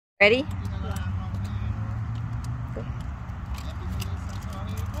Ready?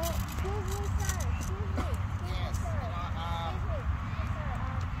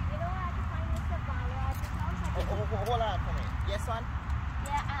 Hold on for me. Yes, son?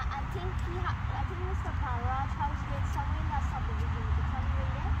 Yeah, I think Mr. Barrage house is somewhere in that subdivision. You can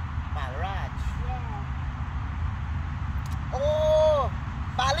read it? Barrage. Yeah. Oh,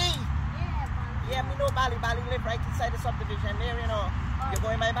 Bali. Yeah, Bali. Yeah, me know Bali. Bali live right inside the subdivision there, you know. Oh. You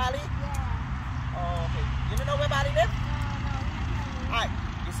going by Bali? Yeah. Oh, okay. You don't know where Bali live? No. Alright,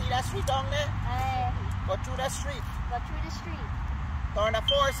 you see that street down there? Go through that street. Go through the street. Turn the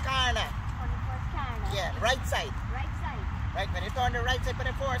forest corner. On the first corner. Yeah, right side. Right side. Right, when you turn the right side for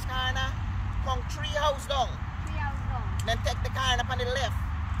the forest corner, come 3 house down. 3 hours long. Then take the corner on the left.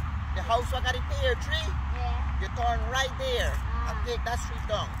 The house where got the pear tree, Yeah. you turn right there and take that street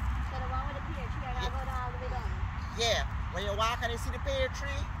down. So the one with the pear tree, I gotta go down all the way down. Yeah, when you walk and you see the pear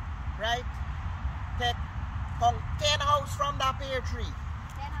tree, right? Come 10 house from that pear tree.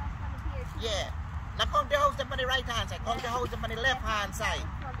 10 hours from the pear tree. Yeah. Now come the house up on the right hand side. Come the house up on the left hand side.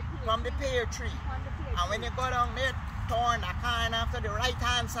 From the pear tree. From the pear tree. And when you go down there, turn a corner to the right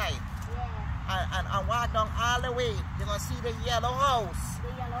hand side. Yeah. And walk down all the way. You're going to see the yellow house.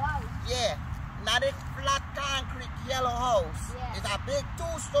 The yellow house. Yeah. Not a flat concrete yellow house. Yeah. It's a big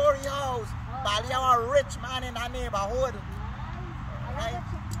 2-story house. Oh, But you're a rich man in that neighborhood. Nice. Right?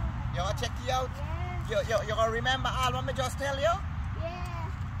 You want to check you out? Yeah. You going to remember all what me just tell you?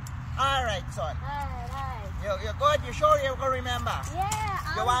 Yeah. Alright, son. Alright. You're good? You sure you're going to remember? Yeah.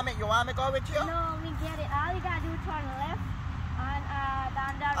 You want me to go with you? No, we get it. All you gotta do is turn left on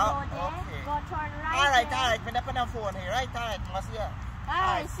down that road there. Okay. Go turn right. Alright. there. We're on the phone here, right? Alright, I'll see you.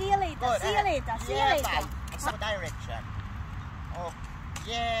 Alright, see you later. Good. See you later. See you Yeah, later. bye. It's direction. Oh,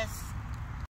 yes.